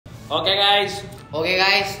Okay guys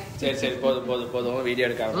சரி போதும் video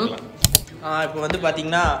எடுக்க ஆரம்பிக்கலாம். இப்போ வந்து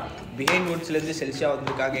பாத்தீங்கன்னா பிஹைண்ட் வுட்ஸ்ல இருந்து செல்சியா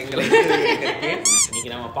வந்திருக்காங்க எங்களை இன்னைக்கு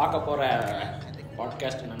நம்ம பார்க்க போற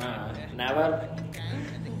பாட்காஸ்ட் என்னன்னா நெவர்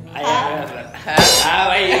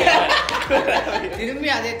திரும்பி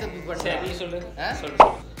அதே தப்பு பண்ண. நீ சொல்லு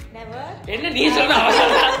Never. என்ன நீ சொல்ற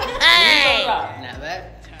அவசரம் Never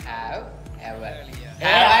have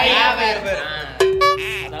ever.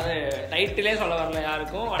 அதாவது டைட்டிலே சொல்ல வரல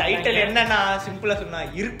யாருக்கும். டைட்டில் என்னன்னா சிம்பிளா சொன்னா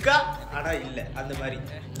இருக்கா ஆனா இல்ல அந்த மாதிரி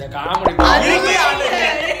இந்த காமெடி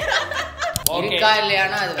இருக்கா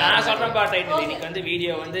இல்லையானா அது நான் சொல்றேன் பா டைட்டில். இன்னைக்கு வந்து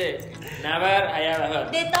வீடியோ வந்து நெவர் ஐ ஹேவ் எவர்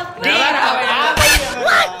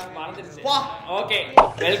மறந்துருச்சு. Okay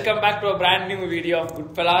welcome back to a brand new video of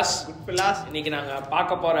good fellas. இன்னைக்கு நாங்க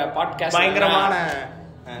பார்க்க போற பாட்காஸ்ட் பயங்கரமான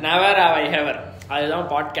நெவர் ஹேவ் ஐ எவர். அதுதான்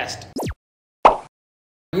பாட்காஸ்ட்.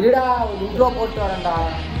 இருடா இன்ட்ரோ போட்டு வரேன்டா.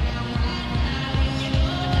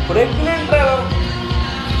 பிரெக்னன்ட்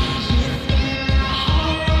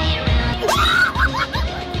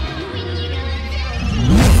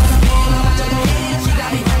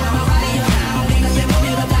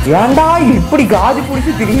ஏன்டா இப்படி காது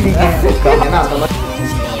புடிச்சு திரியுறீங்க?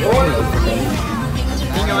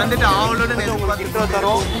 நீங்க வந்துட்டு ஆவலோட நேத்து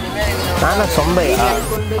தரோம். நானா சொம்பையா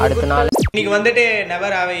அடுத்த நாள் இன்னைக்கு வந்துட்டு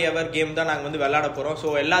நெவர் ஹேவ் எவர் கேம் தான் நாங்க வந்து விளையாட போறோம். ஸோ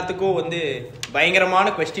எல்லாத்துக்கும் வந்து பயங்கரமான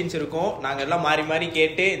கொஸ்டின்ஸ் இருக்கும். நாங்க எல்லாம் மாறி மாறி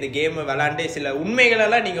கேட்டு இந்த கேம் விளையாண்டு சில உண்மைகள்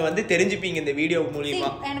எல்லாம் நீங்க வந்து தெரிஞ்சுப்பீங்க இந்த வீடியோ மூலியமா.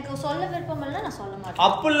 எனக்கு சொல்ல விருப்பம் இல்ல, நான் சொல்ல மாட்டேன்.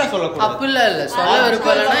 அப்படிலாம் சொல்லக்கூடாது. அப்படிலாம் இல்ல, சொல்ல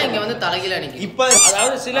விருப்பம் இல்லைன்னா இங்க வந்து தலைகீழ நிக்க. இப்ப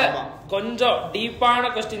அதாவது சில கொஞ்சம் டீப்பான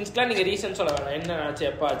क्वेश्चंसக்குலாம் நீங்க ரீசன் சொல்ல வேணாம். என்ன ஆச்சு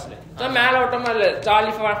எப்ப ஆச்சுன்னு. மேல ஓட்டமா இல்ல ஜாலி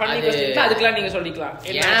ஃபன்னி क्वेश्चंस அதுக்கெல்லாம் நீங்க சொல்லிக்கலாம்.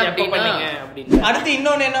 என்ன ஆச்சு எப்ப பண்ணீங்க அப்படி. அடுத்து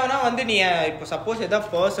இன்னொன்னு என்னன்னா வந்து நீ இப்போ சப்போஸ் ஏதாவது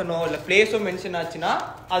பர்சனோ இல்ல பிளேஸோ மென்ஷன் ஆச்சுன்னா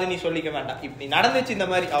அது நீ சொல்லிக்க வேண்டாம். இப்படி நடந்துச்சு இந்த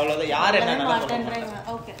மாதிரி அவ்வளவுதான். யார் என்ன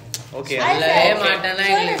ஓகே ஓகே சொல்லவே மாட்டேனா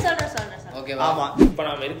சொல்றேன். ஓகேவா? ஆமா. இப்போ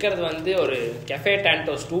நாம இருக்கிறது வந்து ஒரு கஃபே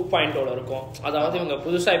டான்டோஸ் 2.0 இருக்கும். அதாவது இவங்க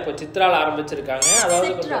புதுசா இப்போ சித்ரால ஆரம்பிச்சிருக்காங்க.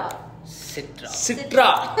 அதாவது சிட்ரா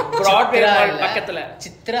பிராட்வே மால் பக்கத்துல.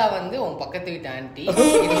 சித்ரா வந்து உன் பக்கத்து வீட்டு ஆன்ட்டி.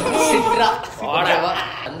 சிட்ரா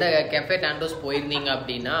அந்த கஃபே டான்டோஸ் போயிருந்தீங்க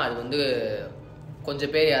அப்படின்னா அது வந்து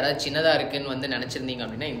கொஞ்சம் பேர் யாராவது சின்னதா இருக்குன்னு வந்து நினைச்சிருந்தீங்க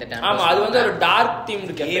அப்படின்னா இந்த டான்டோஸ். ஆமா, அது வந்து ஒரு டார்க்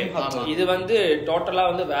தீம்டு கஃபே. இது வந்து டோட்டலா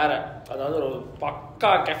வந்து வேற. அதாவது ஒரு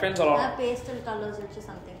பக்கா கஃபேன்னு சொல்லலாம். பேஸ்டல் கலர்ஸ் வச்சு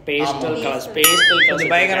சம்திங். பேஸ்டல் கலர்ஸ்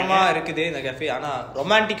பயங்கரமா இருக்குது இந்த கஃபே. ஆனா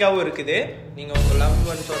ரொமான்டிக்காவும் இருக்குது. நீங்க உங்க லவ்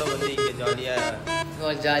ஒன்ஸோட வந்து இங்க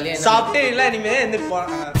ஜாலியா சாப்பிட்டு இல்ல இனிமே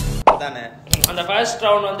தானே. அந்த ஃபர்ஸ்ட்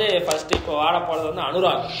ரவுண்ட் வந்து ஃபர்ஸ்ட் இப்போ ஆட போறது வந்து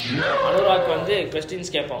அனுராக் வந்து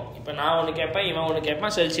கொஸ்டின்ஸ் கேட்போம். இப்போ நான் ஒன்று கேட்பேன், இவன் ஒன்று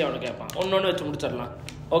கேட்பான், செல்சியா ஒன்று கேட்பான். ஒன்று வச்சு முடிச்சிடலாம்.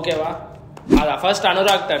 ஓகேவா? அதான் ஃபர்ஸ்ட்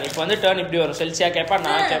அனுராக் டர்ன். இப்போ வந்து டர்ன் இப்படி வரும். செல்சியா கேட்பா,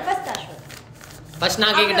 நான் கேட்பேன். ஃபர்ஸ்ட்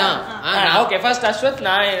நான் கேக்குதான். ஓகே ஃபர்ஸ்ட் அஸ்வத்,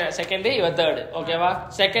 நான் செகண்ட், இவ தேர்ட். ஓகேவா?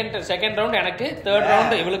 செகண்ட் ரவுண்ட் எனக்கு, தேர்ட்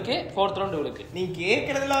ரவுண்ட் இவளுக்கு, ஃபோர்த் ரவுண்ட் இவளுக்கு. நீ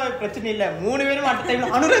கேக்குறதுல பிரச்சனை இல்ல. மூணு பேரும் அட் டைம்ல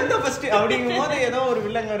அனுராக் தான் ஃபர்ஸ்ட் அப்படிங்கும்போது ஏதோ ஒரு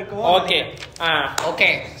வில்லங்க இருக்கும். ஓகே ஓகே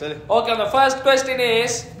சரி. Okay the first question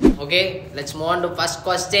is okay let's move on to first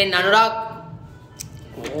question. Anurag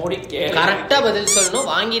ஓடிக்கே கரெக்ட்டா பதில்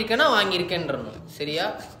சொல்லணும். வாங்கியிருக்கேனா வாங்கியிருக்கேன்றணும். சரியா?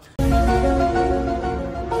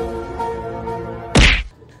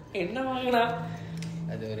 என்ன வாங்கினா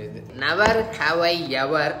அது ஒரு இது. never have I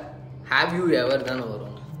ever have you ever தான்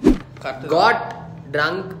வரும். got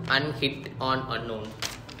drunk and hit on unknown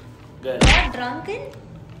girl.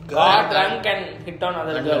 got drunk and hit on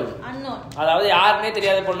other girl. unknown. அதாவது யாருனே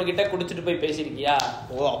தெரியாத பொண்ணு கிட்ட குடிச்சிட்டு போய் பேசிருக்கியா?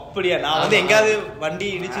 ஓ அப்படியே. நான் வந்து எங்கயாவது வண்டி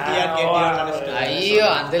இடிச்சிட்டியா கேட்டியா நினைச்சிட்டேன். ஐயோ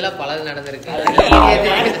அதெல்லாம் பலது நடந்திருக்கு.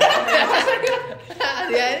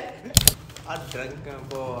 அது யாரு? ட்ரங்க்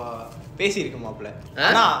அப்போ பேசியிருக்கு மாப்ள.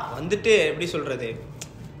 ஆனா வந்துட்டு எப்படி சொல்றது,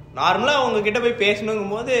 நார்மலா அவங்க கிட்ட போய்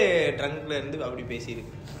பேசணுங்கும் போது ட்ரங்க்ல இருந்து அப்படி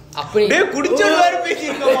பேசியிருக்கு. அப்படியே குடிச்சது வேற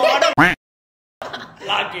பேசியிருக்கோம்.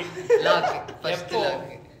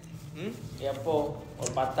 எப்போ?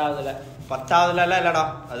 ஒரு 10ஆவதுல இல்லடா,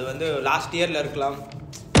 அது வந்து லாஸ்ட் இயர்ல இருக்கலாம்.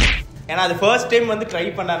 ஏன்னா அது ஃபர்ஸ்ட் டைம் வந்து ட்ரை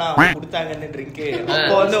பண்ணனா கொடுத்தாங்கன்னு ட்ரிங்க்.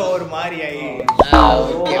 அப்போ வந்து ஒரு மாதிரி ஆயி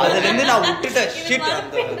அதுல இருந்து நான் விட்டுட்டேன். ஷிட்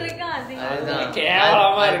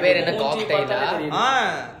கேவலமா பேர் என்ன காக்டைலா?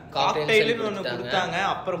 காக்டைல்னு ஒண்ணு கொடுத்தாங்க.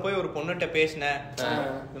 அப்புறம் போய் ஒரு பொண்ணுகிட்ட பேசினேன்.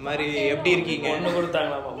 இந்த மாதிரி எப்படி இருக்கீங்க ஒண்ணு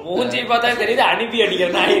கொடுத்தாங்களாமா. மூஞ்சி பார்த்தா தெரியுது அனுப்பி அடிக்கிற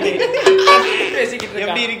நாயிடு. பேசிக்கிட்டு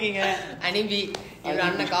எப்படி இருக்கீங்க அனிபி இவன்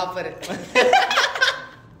அண்ணன் copper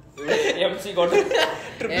MC code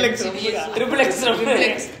triple X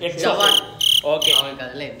ஜவான். ஓகே அவனுக்கு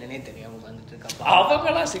அதெல்லாம் என்னன்னே தெரியாம வந்துட்டு இருக்கான்.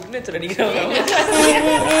 அவங்கலாம் சிக்னேச்சர் அடிக்கிறாங்க.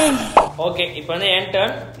 ஓகே இப்போ வந்து என்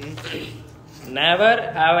turn. Never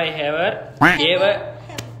have I ever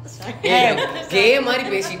K மாதிரி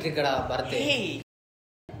பேசிட்டு இருக்கடா பரதே.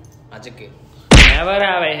 அஜக்கு never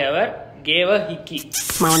have I ever gave a ஹிக்கி.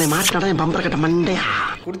 அவனை மாட்டாடா என் பம்பர கட்ட மண்டையா.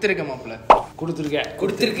 கொடுத்துருக்க மாப்பிள்ள.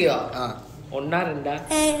 கொடுத்துருக்கியா? 1 2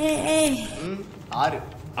 6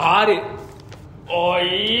 6.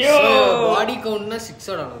 ஐயோ பாடி கவுண்ட்னா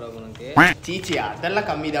 6 ஓட உனக்கு. சீச்சி அதெல்லாம்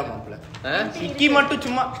கம்மி தான் மாப்பிள்ள. ஹிக்கி மட்டும்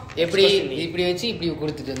சும்மா எப்படி இப்படி வச்சு இப்படி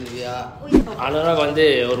கொடுத்துட்டு வந்துவியா? அனுராக் வந்து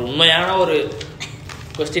ஒரு உண்மையான ஒரு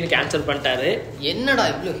क्वेश्चनக்கு ஆன்சர் பண்ணிட்டாரு. என்னடா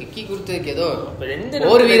இவ்ளோ ஹிக்கி கொடுத்ததுக்கு ஏதோ ரெண்டு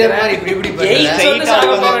ஒரு வீரர் மாதிரி இப்படி இப்படி பண்ணல.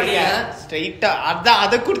 ஸ்ட்ரைட்டா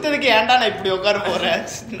அத கொடுத்ததுக்கு ஏன்டா நான் இப்படி உட்கார போறேன்?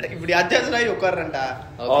 இப்படி அட்ஜஸ்ட் ஆகி உட்கார்றேன்டா.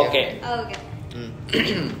 Okay okay.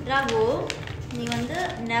 ராகு, நீ வந்து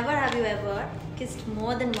never have you ever kissed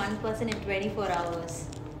more than one person in 24 hours.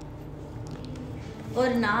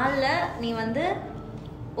 ஒரு நாள்ல நீ வந்து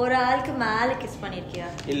ஒரு ஆளுக்கு மேல கிஸ் பண்ணிருக்கியா?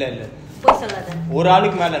 இல்ல இல்ல போய் சொல்லாத. ஒரு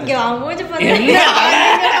ஆளுக்கு மேல இங்க மூஞ்சி பாரு. என்ன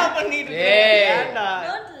பண்ணிட்டு ஏண்டா?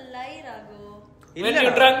 Don't lie, Rahu. when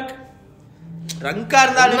you drunk ட்ரங்கா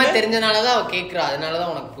இருந்தாலும் தெரிஞ்சனால தான் அவ கேக்குறா. அதனால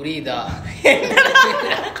தான் உனக்கு புரியுதா?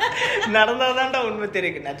 நடந்தாதான்டா உண்மை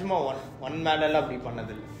தெரியும். நிஜமா ஒன் மேல எல்லாம் அப்படி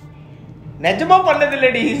பண்ணது இல்ல. நிஜமா பண்ணது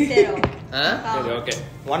இல்லடி. சரி ஓகே.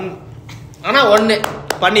 ஒன் ஆனா ஒண்ணு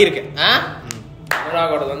பண்ணிருக்கேன்.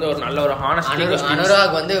 அனுராகோட வந்து ஒரு நல்ல ஒரு ஹானஸ்டி.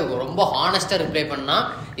 அனுராக் வந்து ரொம்ப ஹானஸ்டா ரிப்ளை பண்ணா,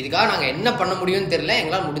 இதுக்காக நாங்க என்ன பண்ண முடியும்னு தெரியல,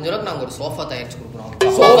 எங்களால முடிஞ்ச அளவுக்கு நாங்க ஒரு சோஃபா தயாரிச்சு கொடுக்குறோம்.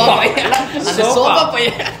 அந்த சோஃபா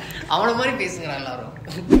பையன் அவன மாதிரி பேசுங்கடா எல்லாரும்.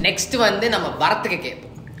 நெக்ஸ்ட் வந்து நம்ம பரத்துக்கு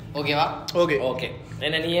கேட்போம். ஓகேவா? Okay okay.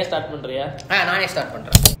 என்ன நீயே ஸ்டார்ட் பண்றியா? நானே ஸ்டார்ட்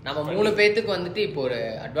பண்றேன். நம்ம 3 பேத்துக்கு வந்துட்டு இப்போ ஒரு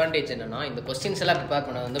அட்வான்டேஜ் என்னன்னா, இந்த क्वेश्चंस எல்லாம் ப்ரிப்பேர்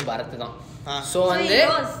பண்ணது வந்து பரத் தான். சோ வந்து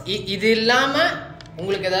இது இல்லாம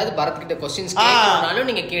உங்களுக்கு ஏதாவது பரத் கிட்ட क्वेश्चंस கேட்கணும்னாலும்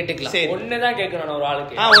நீங்க கேட்டுக்கலாம். ஒண்ணுதான் கேட்கணும் ஒரு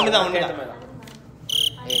ஆளுக்கு. ஒண்ணுதான்.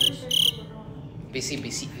 பிஸி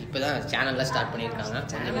இப்பதான் சேனல்ல ஸ்டார்ட் பண்ணிருக்காங்க.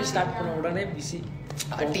 சேனல் ஸ்டார்ட் பண்ண உடனே பிஸி.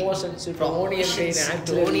 ப்ரொமோஷன்ஸ் ப்ரோனியன்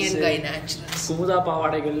கை நேச்சுரல்ஸ் குமுதா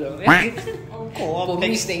பாவாடைகள்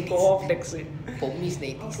பொம்மிஸ்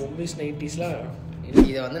நைட்டிஸ்லாம்.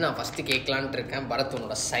 இதை வந்து நான் ஃபர்ஸ்ட் கேட்கலான்ட்டு இருக்கேன். பரத்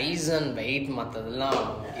உன்னோட சைஸ் அண்ட் வெயிட் மற்றதெல்லாம்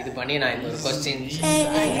இது பண்ணி நான் இந்த ஒரு கொஸ்டின்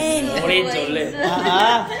சொல்லு.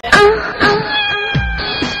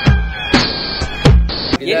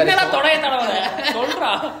 என்னடா தொடைய தடவற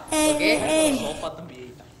சொல்றா. Okay.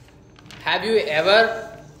 Have you ever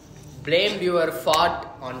blamed your fart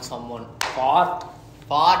on someone?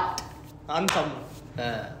 Fart on someone.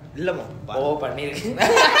 இல்லமா. ஓ பண்ணிருக்கேன்.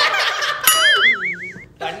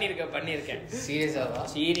 பண்ணிருக்கேன்.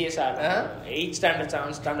 சீரியஸா 8th ஸ்டாண்டர்ட்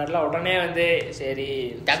 7th ஸ்டாண்டர்ட்ல உடனே வந்து சரி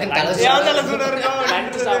தலை சூடா இருக்கும்.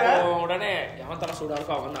 உடனே எவன் தலை சூடா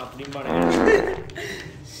இருக்கும் அவன் தான் அப்படிம்பானே.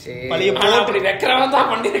 அப்படி வைக்கிறவன் தான்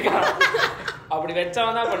பண்ணிருக்கான். அப்படி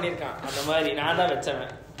வச்சவன் தான் பண்ணிருக்கான். அந்த மாதிரி நான் தான்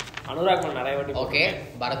வச்சவன். அனுராக் நிறைய வாட்டி. Okay,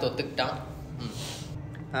 Bharat ஒத்துக்கிட்டான்.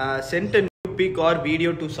 Send a new pic or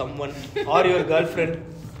video to someone or your girlfriend.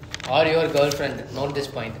 Note this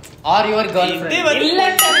point. Or your girlfriend. இல்ல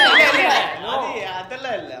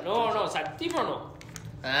அதெல்லாம் இல்ல. நோ சத்தியமா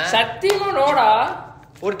நோடா.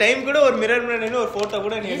 ஒரு டைம் கூட ஒரு மிரர் முன்னாடி ஒரு போட்டோ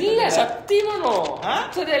கூட நீ இல்ல சத்தியமா நோ.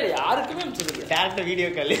 சரி யாருக்குமே சொல்லுங்க. Direct video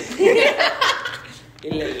call.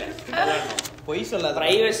 இல்ல போய் சொல்லாத.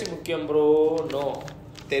 பிரைவசி முக்கியம் bro. நோ.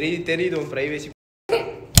 தெரியுது உன் privacy.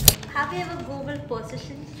 Have you ever googled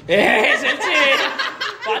position? Chelsea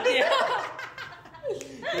பாத்தியா?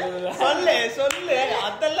 சொல்லு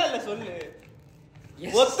அதெல்லாம் இல்ல சொல்லு.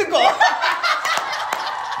 ஒத்துக்கோ.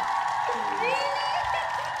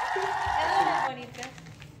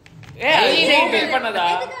 பண்ணதா?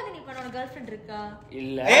 எதுக்காக நீ பண்ண? உனக்கு girlfriend இருக்கா?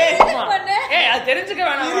 இல்ல. பண்ணு. அது தெரிஞ்சுக்க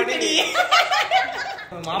வேணாம்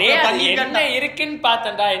மாடி. என்ன இருக்குன்னு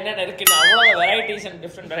பார்த்தேன்டா, என்ன இருக்குன்னு. அவ்வளவு varieties and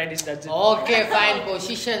different varieties that's. Okay fine.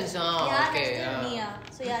 Positions. Okay. நீயா?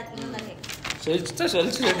 சோ யார் நீங்க கேக்க.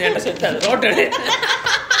 சொல்லிச்சு என்ன செத்தாது ரோட்டடு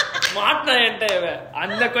மாட்டா என்கிட்ட.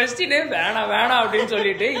 அந்த கொஸ்டினே வேணாம் அப்படின்னு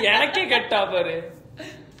சொல்லிட்டு எனக்கே கெட்டா பாரு.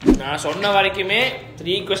 நான் சொன்ன வரைக்குமே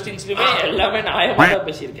 3 கொஸ்டின்ஸ்லயுமே எல்லாமே நியாயமா தான்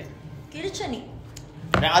பேசியிருக்கேன். கிருச்சனி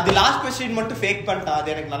அது லாஸ்ட் கொஸ்டின் மட்டும் ஃபேக் பண்ணிட்டா. அது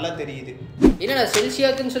எனக்கு நல்லா தெரியுது. என்னடா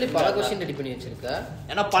செல்சியாக்குன்னு சொல்லி பல கொஸ்டின் ரெடி பண்ணி வச்சிருக்க.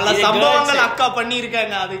 ஏன்னா பல சம்பவங்கள் அக்கா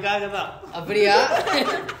பண்ணிருக்காங்க, அதுக்காக தான். அப்படியா?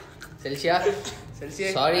 Chelsea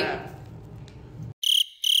sorry.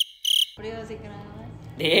 அப்படியே யோசிக்கிறாங்க.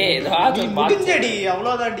 டேய் முடிஞ்சடி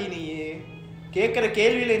அவ்வளவுதான்டி. நீ கேக்குற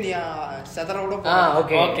கேள்வியில நீ சதற விட.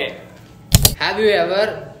 Okay. Have you ever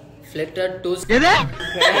flirted to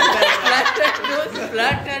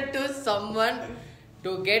someone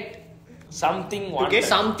to get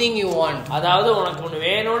something you want? அதாவது உனக்கு ஒண்ணு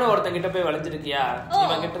வேணும்னு ஒருத்தன் கிட்ட போய் வளைஞ்சிருக்கியா?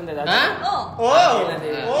 இவன் கிட்ட இருந்து ஏதாவது ஓ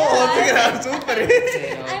ஒத்துக்கறா. சூப்பர்.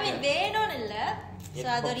 I mean வேணும்னு இல்ல, ஸோ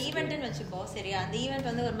அது ஒரு ஈவெண்ட்னு வச்சுக்கோ சரியா. அந்த ஈவெண்ட்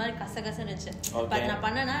வந்து ஒரு மாதிரி கசகசன்னு இருந்துச்சு. Okay. பட் நான்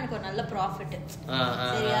பண்ணேன்னா எனக்கு ஒரு நல்ல ப்ராஃபிட்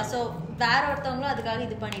சரியா. ஸோ வேற ஒருத்தவங்களும் அதுக்காக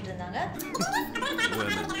இது பண்ணிட்டு இருந்தாங்க.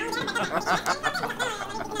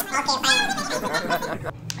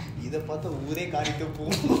 இதை பார்த்து ஊரே காரிட்டு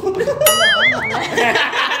போகும்.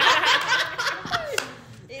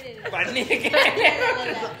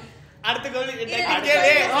 அடுத்த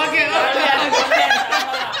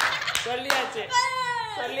சொல்லியாச்சு.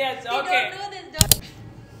 Okay.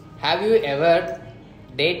 Have you ever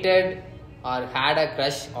dated or had a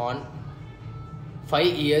crush on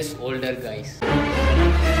 5 years older guys?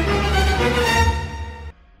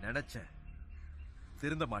 நினைச்சேன்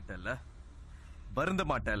திருந்த மாட்டேல்ல, வருந்த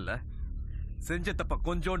மாட்டேல்ல, செஞ்ச தப்ப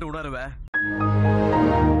கொஞ்சோண்டு உணர்வேன்.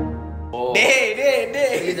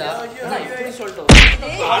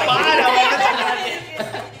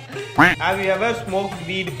 Have you ever smoked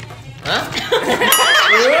weed?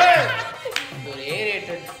 ஒரு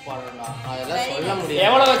ஏரேட்டட் படம்டா, அதெல்லாம் சொல்ல முடியாது.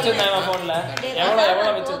 எவ்வளவு வச்சிருந்தாங்க போன்ல?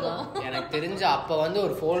 எவ்வளவு வச்சிருந்தோம்? எனக்கு தெரிஞ்ச அப்ப வந்து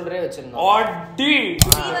ஒரு ஃபோல்டரே வச்சிருந்தோம். அடி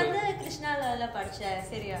நீ வந்து கிருஷ்ணால படிச்ச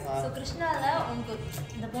சரியா. ஸோ கிருஷ்ணால உனக்கு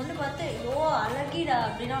இந்த பொண்ணு பார்த்து ஐயோ அழகிடா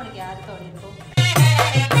அப்படின்னா உனக்கு யாருக்கு அப்படி இருக்கும்?